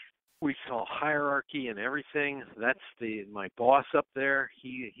we saw hierarchy and everything. That's my boss up there.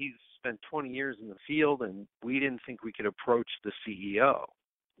 He's spent 20 years in the field, and we didn't think we could approach the CEO.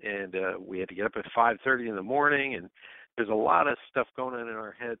 And we had to get up at 5:30 in the morning, and there's a lot of stuff going on in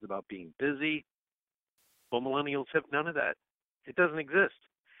our heads about being busy. Well, millennials have none of that. It doesn't exist.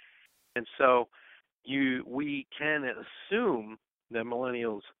 And so we can assume that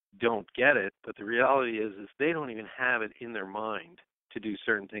millennials don't get it, but the reality is they don't even have it in their mind to do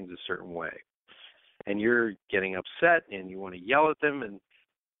certain things a certain way. And you're getting upset and you want to yell at them, and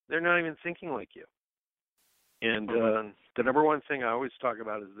they're not even thinking like you. And the number one thing I always talk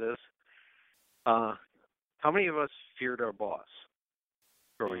about is this. How many of us feared our boss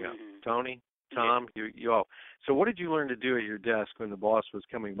growing up? Tony, Tom, you all. So what did you learn to do at your desk when the boss was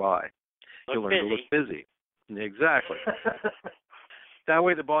coming by? You'll learn to look busy. Exactly. That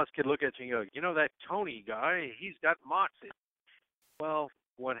way the boss could look at you and go, that Tony guy, he's got moxie. Well,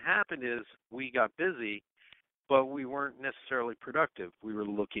 what happened is we got busy, but we weren't necessarily productive. We were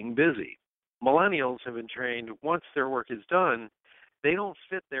looking busy. Millennials have been trained, once their work is done, they don't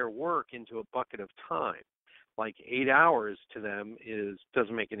fit their work into a bucket of time. Like 8 hours to them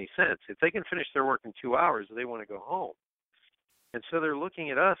doesn't make any sense. If they can finish their work in 2 hours, they want to go home. And so they're looking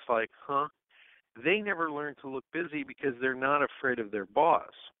at us like, they never learn to look busy because they're not afraid of their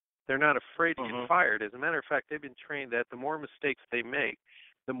boss. They're not afraid to get fired. As a matter of fact, they've been trained that the more mistakes they make,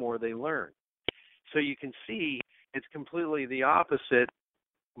 the more they learn. So you can see it's completely the opposite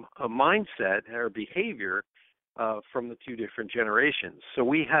mindset or behavior from the two different generations. So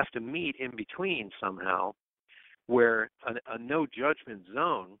we have to meet in between somehow, where a no-judgment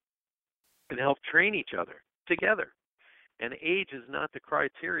zone can help train each other together. And age is not the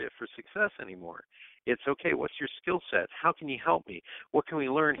criteria for success anymore. It's, okay, what's your skill set? How can you help me? What can we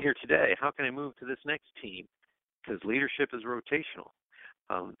learn here today? How can I move to this next team? Because leadership is rotational.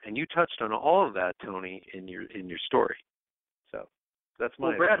 And you touched on all of that, Tony, in your story. So that's my...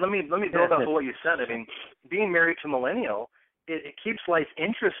 Well, Brad, let me build off of what you said. I mean, being married to a millennial, it keeps life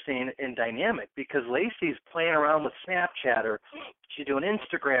interesting and dynamic, because Lacey's playing around with Snapchat, or she's doing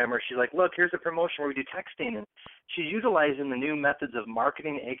Instagram, or she's like, look, here's a promotion where we do texting. And she's utilizing the new methods of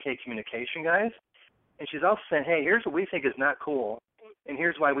marketing, aka communication, guys. And she's also saying, hey, here's what we think is not cool, and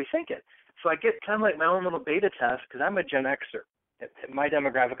here's why we think it. So I get kind of like my own little beta test, because I'm a Gen Xer. In my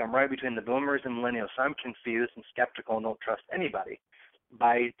demographic, I'm right between the boomers and millennials, so I'm confused and skeptical and don't trust anybody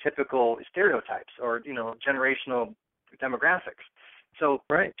by typical stereotypes or, generational demographics. So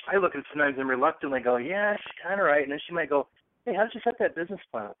I look at it sometimes and reluctantly go, yeah, she's kind of right. And then she might go, hey, how did you set that business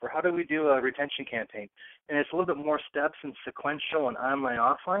plan up? Or how do we do a retention campaign? And it's a little bit more steps and sequential and online,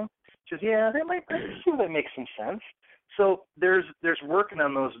 offline. She goes, yeah, that makes some sense. So there's working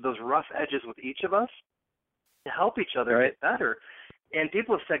on those rough edges with each of us to help each other get better. And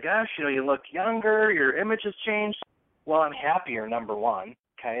people have said, gosh, you look younger, your image has changed. Well, I'm happier, number one.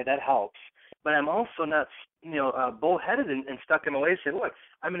 Okay, that helps. But I'm also not, bullheaded and stuck in my ways. Say, look,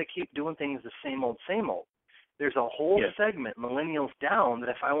 I'm going to keep doing things the same old, same old. There's a whole segment, millennials down, that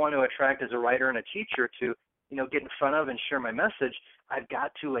if I want to attract as a writer and a teacher to, get in front of and share my message, I've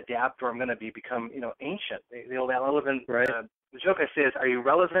got to adapt, or I'm going to become, ancient. The old relevant. The joke I say is, are you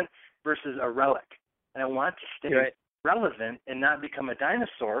relevant versus a relic? And I want to stay relevant and not become a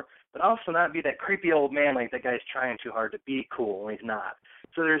dinosaur, but also not be that creepy old man like that guy's trying too hard to be cool and he's not.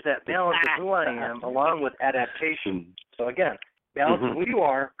 So there's that balance of who I am along with adaptation. So again, balance of who you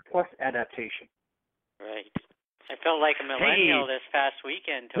are plus adaptation. Right. I felt like a millennial this past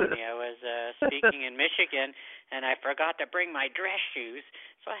weekend, Tony. I was speaking in Michigan, and I forgot to bring my dress shoes,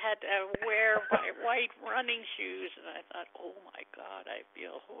 so I had to wear my white running shoes, and I thought, oh, my God, I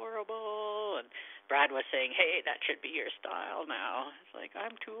feel horrible. And Brad was saying, hey, that should be your style now. It's like,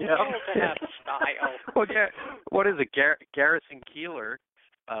 I'm too old to have style. Well, what is it, Garrison Keillor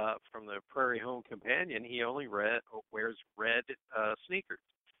from the Prairie Home Companion, he only wears red sneakers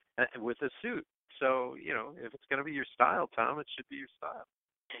with a suit. So, if it's going to be your style, Tom, it should be your style.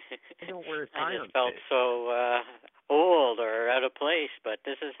 You don't wear a tie. I just felt so old or out of place, but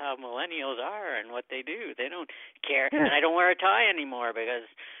this is how millennials are and what they do. They don't care. And I don't wear a tie anymore because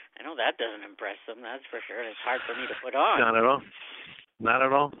I know that doesn't impress them, that's for sure. It's hard for me to put on. Not at all. Not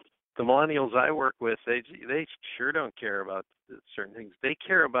at all. The millennials I work with, they sure don't care about certain things. They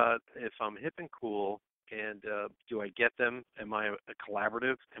care about if I'm hip and cool, and do I get them? Am I a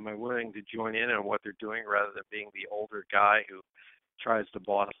collaborative? Am I willing to join in on what they're doing rather than being the older guy who tries to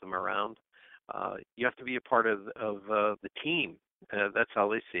boss them around? You have to be a part of the team. That's how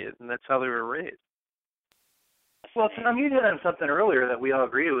they see it, and that's how they were raised. Well, Tom, you hit on something earlier that we all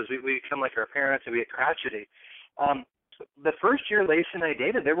agree was we become like our parents and we get crotchety. The first year Lacey and I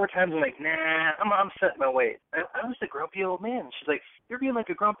dated, there were times I'm like, nah, I'm set in my ways. I was a grumpy old man. She's like, you're being like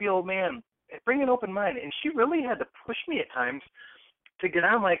a grumpy old man. Bring an open mind. And she really had to push me at times to get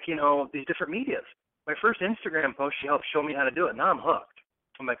on, these different medias. My first Instagram post, she helped show me how to do it. Now I'm hooked.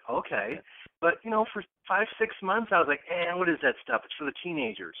 I'm like, okay. But, for 5-6 months, I was like, what is that stuff? It's for the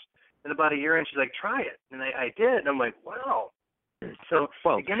teenagers. And about a year in, she's like, try it. And I did. And I'm like, wow. So,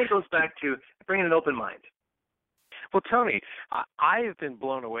 again, it goes back to bringing an open mind. Well, Tony, I have been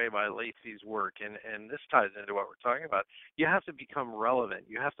blown away by Lacey's work, and this ties into what we're talking about. You have to become relevant.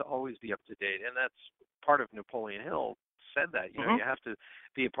 You have to always be up to date, and that's part of Napoleon Hill said that. You have to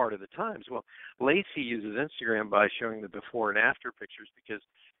be a part of the times. Well, Lacey uses Instagram by showing the before and after pictures because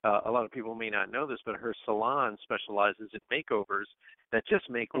a lot of people may not know this, but her salon specializes in makeovers that just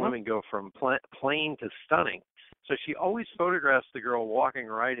make women go from plain to stunning. So she always photographs the girl walking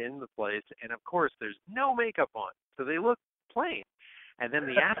right in the place, and of course there's no makeup on, so they look plain. And then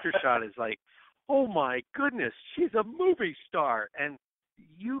the after shot is like, oh my goodness, she's a movie star, and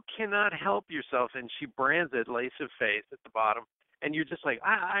you cannot help yourself. And she brands it Lace of Faith at the bottom, and you're just like,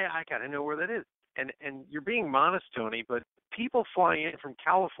 I gotta know where that is. And you're being modest, Tony, but people fly in from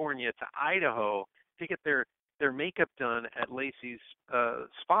California to Idaho to get their makeup done at Lacey's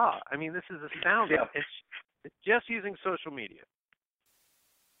spa. I mean, this is astounding. Yeah. It's just using social media.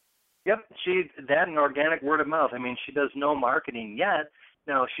 Yep, that and organic word of mouth. I mean, she does no marketing yet.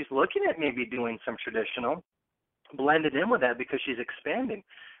 Now, she's looking at maybe doing some traditional, blended in with that because she's expanding.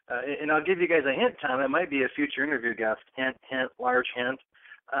 And I'll give you guys a hint, Tom. It might be a future interview guest. Hint, large hint.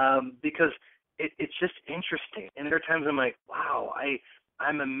 Because it's just interesting. And there are times I'm like, wow,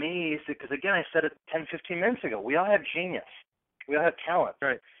 I'm amazed. Because, again, I said it 10, 15 minutes ago. We all have genius. We all have talent.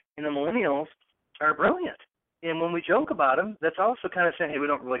 Right. And the millennials are brilliant. And when we joke about them, that's also kind of saying, hey, we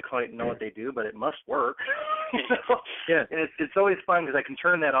don't really quite know what they do, but it must work. Yeah. And it's always fun because I can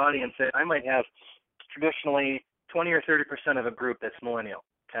turn that audience. I might have traditionally 20 or 30% of a group that's millennial,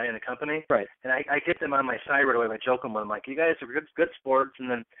 okay, in a company. Right. And I get them on my side right away by joking with them, like, you guys are good sports. And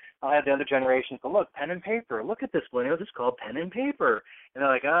then I'll have the other generations go, look, pen and paper. Look at this, millennials. It's called pen and paper. And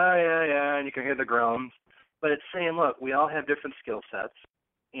they're like, oh, yeah. And you can hear the groans. But it's saying, look, we all have different skill sets.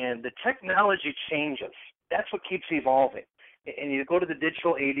 And the technology changes. That's what keeps evolving. And you go to the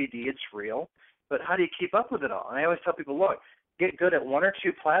digital ADD, it's real, but how do you keep up with it all? And I always tell people, look, get good at one or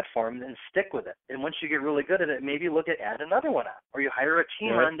two platforms and stick with it. And once you get really good at it, maybe look at add another one on, or you hire a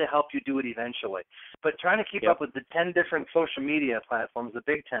team on to help you do it eventually. But trying to keep up with the 10 different social media platforms, the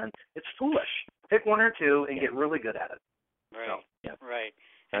big 10, it's foolish. Pick one or two and get really good at it. Right, right.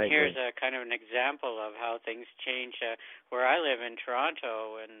 And here's a kind of an example of how things change. Where I live in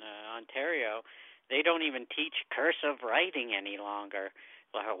Toronto and Ontario, they don't even teach cursive writing any longer.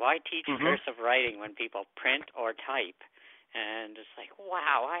 Why teach cursive writing when people print or type? And it's like,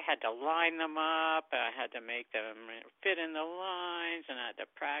 wow, I had to line them up. I had to make them fit in the lines, and I had to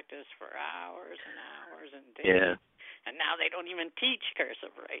practice for hours and hours and days. Yeah. And now they don't even teach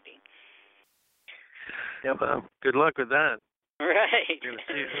cursive writing. Yeah, well, good luck with that. Right.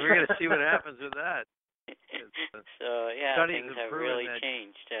 We're going to see what happens with that. So, yeah, things have really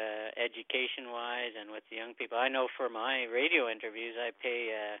changed education-wise and with the young people. I know for my radio interviews, I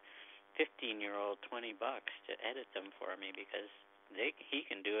pay a 15-year-old $20 to edit them for me because he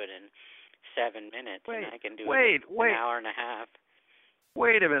can do it in 7 minutes, and I can do it in an hour and a half.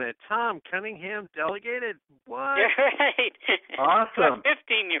 Wait a minute. Tom Cunningham delegated? What? Right. Awesome.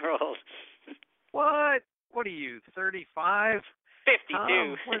 15-year-old. What? What are you, 35?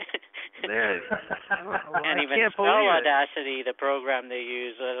 52. And even spell Audacity, the program they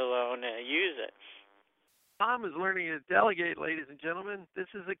use, let alone use it. Tom is learning to delegate, ladies and gentlemen. This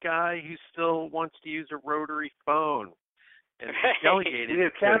is a guy who still wants to use a rotary phone. And delegated. We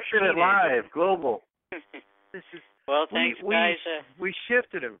have captured it live, global. This is, well, thanks, guys. We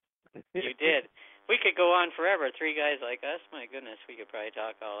shifted him. You did. We could go on forever. 3 guys like us, my goodness, we could probably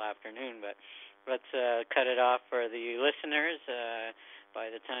talk all afternoon, but let's cut it off for the listeners. By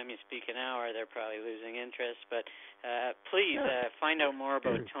the time you speak an hour, they're probably losing interest. But please find out more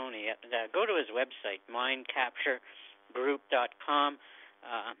about Tony. Go to his website, MindCaptureGroup.com.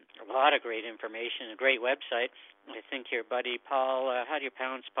 A lot of great information, a great website. I think your buddy Paul, how do you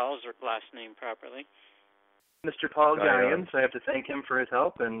pronounce Paul's last name properly? Mr. Paul Guyan, so I have to thank him for his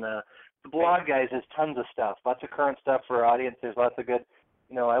help. And the blog, guys, has tons of stuff, lots of current stuff for our audience. There's lots of good,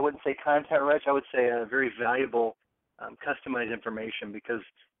 I wouldn't say content-rich, I would say very valuable customized information because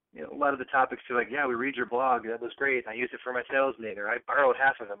a lot of the topics are like, yeah, we read your blog, that was great, I used it for my sales meeting, or I borrowed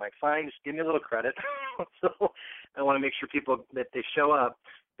half of it. I'm like, fine, just give me a little credit. So I want to make sure people, that they show up,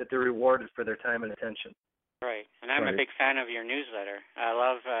 that they're rewarded for their time and attention. Right, and I'm a big fan of your newsletter. I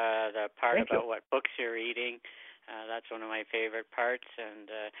love the part about what books you're reading. That's one of my favorite parts, and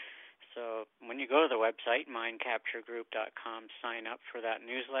so when you go to the website, MindCaptureGroup.com, sign up for that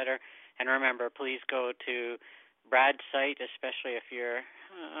newsletter. And remember, please go to Brad's site, especially if you're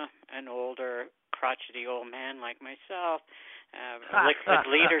an older, crotchety old man like myself.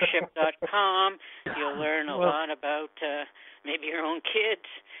 LiquidLeadership.com. You'll learn a lot about maybe your own kids,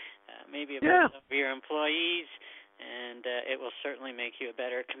 maybe about some of your employees, and it will certainly make you a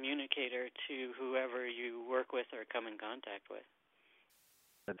better communicator to whoever you work with or come in contact with.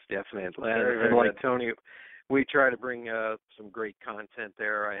 That's definite. And like Tony, we try to bring some great content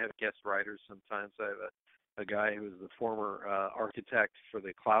there. I have guest writers sometimes. I have a guy who was the former architect for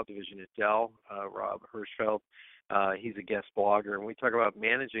the cloud division at Dell, Rob Hirschfeld. He's a guest blogger, and we talk about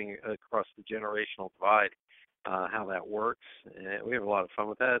managing across the generational divide, how that works. And we have a lot of fun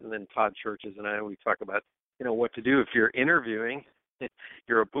with that. And then Todd Churches and I, we talk about, what to do if you're interviewing.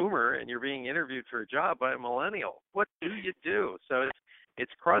 You're a boomer and you're being interviewed for a job by a millennial. What do you do? So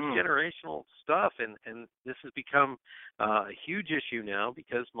it's cross-generational stuff, and this has become a huge issue now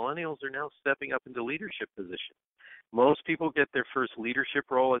because millennials are now stepping up into leadership positions. Most people get their first leadership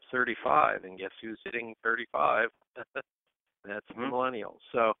role at 35, and guess who's hitting 35? That's the millennials.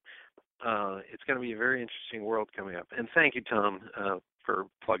 So it's going to be a very interesting world coming up. And thank you, Tom, for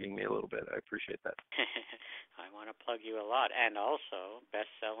plugging me a little bit. I appreciate that. I want to plug you a lot. And also,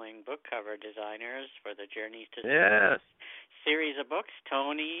 best-selling book cover designers for the Journey to Success series of books.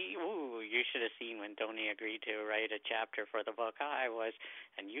 Tony, you should have seen when Tony agreed to write a chapter for the book.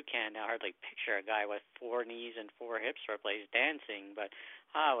 And you can hardly picture a guy with 4 knees and 4 hips replaced dancing, but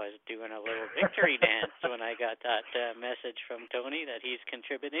I was doing a little victory dance when I got that message from Tony that he's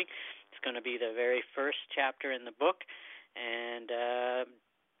contributing. It's going to be the very first chapter in the book. And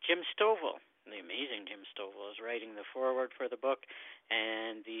Jim Stovall, the amazing Jim Stovall, is writing the foreword for the book,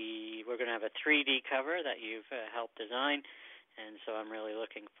 and we're going to have a 3D cover that you've helped design, and so I'm really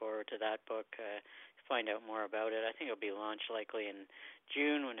looking forward to that book. Find out more about it. I think it'll be launched likely in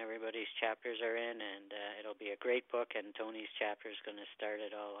June when everybody's chapters are in, and it'll be a great book, and Tony's chapter is going to start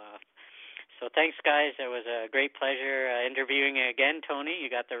it all off. So thanks, guys. It was a great pleasure interviewing again, Tony. You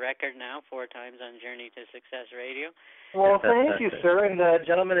got the record now, 4 times on Journey to Success Radio. Well, thank you, sir. And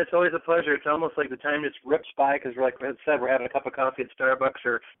gentlemen, it's always a pleasure. It's almost like the time just rips by because, like I said, we're having a cup of coffee at Starbucks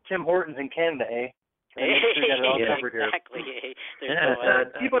or Tim Hortons in Canada, eh? We got it all covered here. Exactly.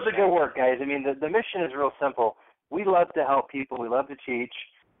 Keep up the good work, guys. I mean, the mission is real simple. We love to help people. We love to teach.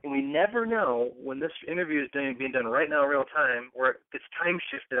 And we never know when this interview is being done right now in real time, where it's time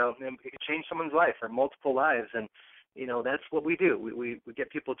shifted out and it could change someone's life or multiple lives. And, that's what we do. We get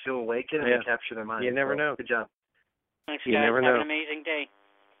people to awaken and capture their mind. You never know. Good job. Thanks, you guys. never Have know. an amazing day.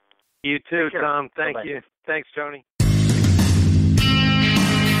 You too, Take care. Tom. Thank Bye-bye. you. Thanks, Tony.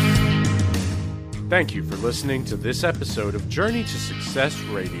 Thank you for listening to this episode of Journey to Success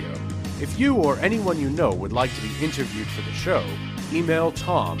Radio. If you or anyone you know would like to be interviewed for the show, email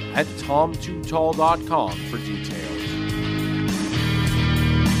Tom at tom2tall.com for details.